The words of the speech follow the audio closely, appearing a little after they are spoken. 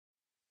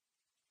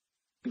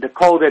The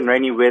cold and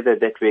rainy weather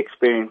that we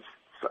experienced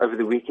over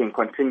the weekend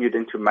continued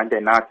into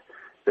Monday night.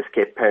 This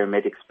kept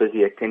paramedics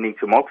busy attending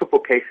to multiple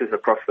cases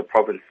across the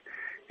province.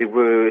 There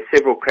were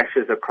several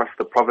crashes across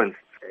the province.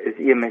 As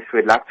EMS,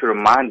 we'd like to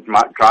remind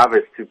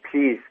drivers to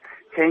please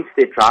change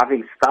their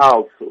driving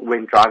styles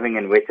when driving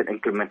in wet and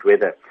inclement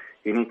weather.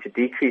 You need to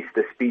decrease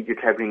the speed you're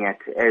traveling at,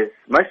 as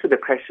most of the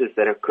crashes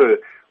that occur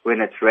when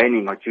it's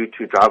raining are due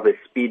to drivers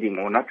speeding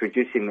or not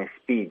reducing their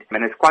speed.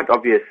 And it's quite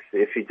obvious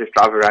if you just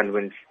drive around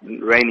when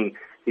it's raining,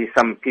 there's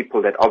some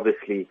people that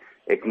obviously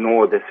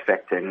ignore this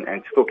fact and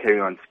still carry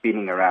on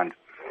speeding around.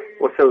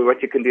 Also,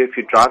 what you can do if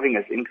you're driving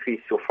is increase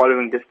your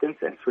following distance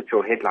and switch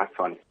your headlights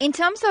on. In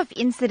terms of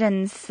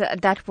incidents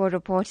that were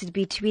reported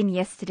between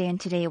yesterday and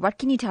today, what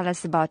can you tell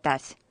us about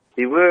that?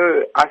 There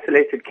were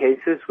isolated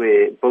cases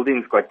where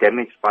buildings got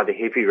damaged by the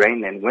heavy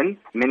rain and wind.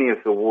 Many of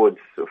the wards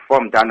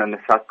from down on the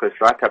south coast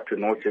right up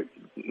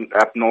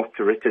north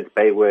to Richards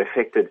Bay were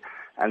affected,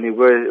 and there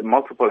were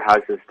multiple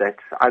houses that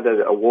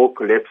either a wall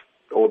collapsed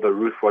or the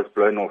roof was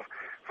blown off.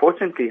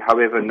 Fortunately,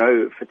 however,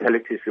 no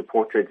fatalities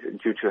reported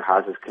due to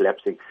houses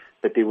collapsing,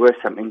 but there were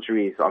some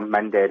injuries on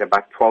Monday at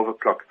about 12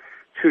 o'clock.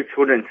 2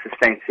 children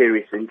sustained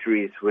serious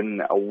injuries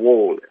when a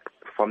wall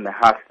from the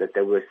house that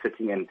they were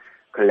sitting in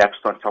collapsed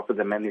on top of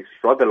them, and these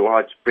rather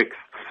large bricks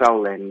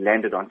fell and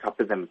landed on top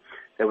of them.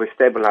 They were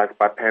stabilized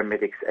by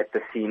paramedics at the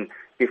scene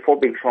before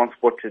being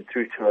transported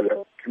through to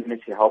a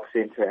community health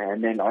center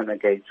and then on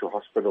again to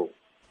hospital.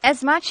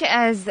 As much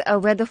as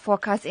weather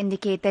forecasts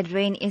indicate that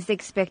rain is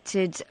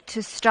expected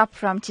to stop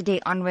from today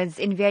onwards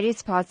in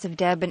various parts of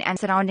Durban and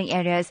surrounding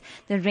areas,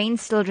 the rain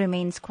still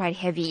remains quite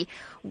heavy.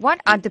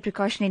 What are the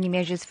precautionary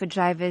measures for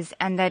drivers,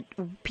 and that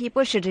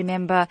people should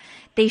remember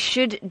they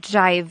should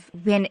drive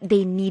when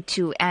they need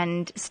to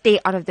and stay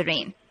out of the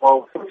rain?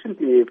 Well,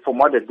 fortunately, from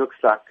what it looks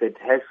like, it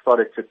has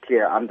started to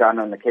clear. I'm down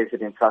on the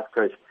KZN South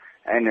Coast,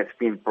 and it's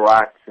been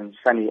bright and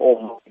sunny all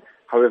morning.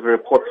 However,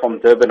 reports from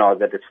Durban are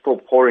that it's still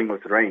pouring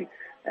with rain.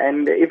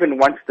 And even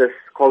once this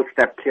cold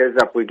snap clears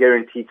up, we're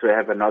guaranteed to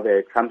have another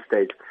at some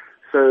stage.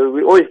 So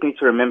we always need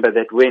to remember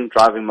that when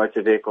driving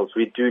motor vehicles,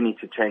 we do need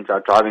to change our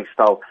driving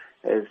style.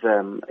 As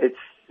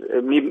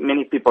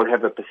many people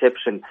have a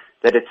perception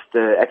that it's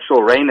the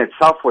actual rain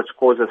itself which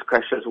causes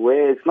crashes,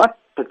 where it's not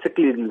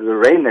particularly the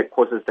rain that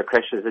causes the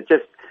crashes. It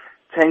just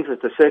changes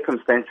the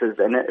circumstances.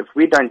 And if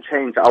we don't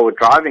change our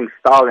driving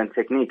style and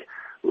technique,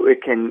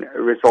 it can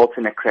result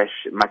in a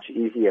crash much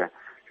easier.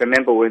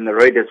 Remember, when the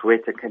road is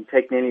wet, it can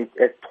take nearly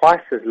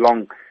twice as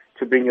long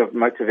to bring your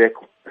motor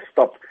vehicle to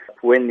stop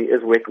when there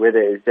is wet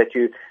weather. Is that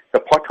the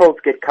potholes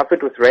get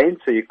covered with rain,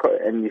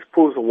 and these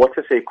pools of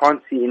water, so you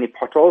can't see any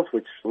potholes,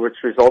 which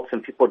results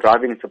in people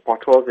driving into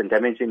potholes and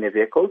damaging their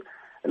vehicles.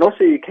 And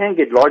also, you can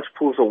get large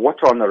pools of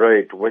water on the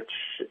road, which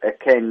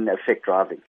can affect driving.